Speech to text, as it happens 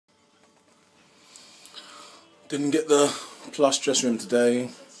Didn't get the plush dressing room today.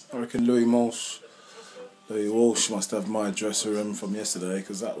 I reckon Louis Walsh must have my dressing room from yesterday,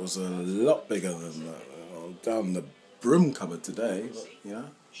 because that was a lot bigger than that. Down the broom cupboard today, but you know,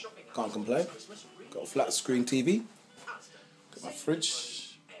 can't complain. Got a flat screen TV. Got my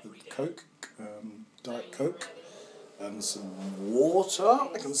fridge with Coke, Diet Coke, and some water.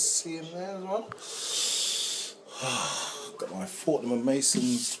 I can see in there as well. Got my Fortnum &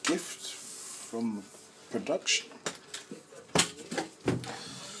 Mason's gift from production.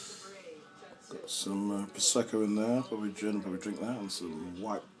 Got some Prosecco in there, probably drink that, and some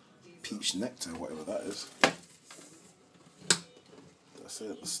white peach nectar, whatever that is. That's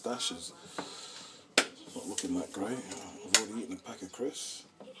it, the stash is not looking that great. I've already eaten a pack of crisps.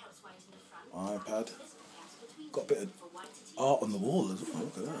 My iPad. Got a bit of art on the wall as well,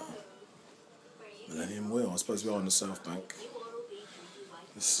 look at that. Millennium Wheel, I suppose we are on the South Bank.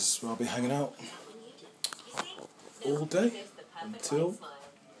 This is where I'll be hanging out all day until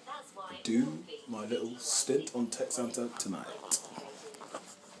I do my little stint on Tech Santa tonight.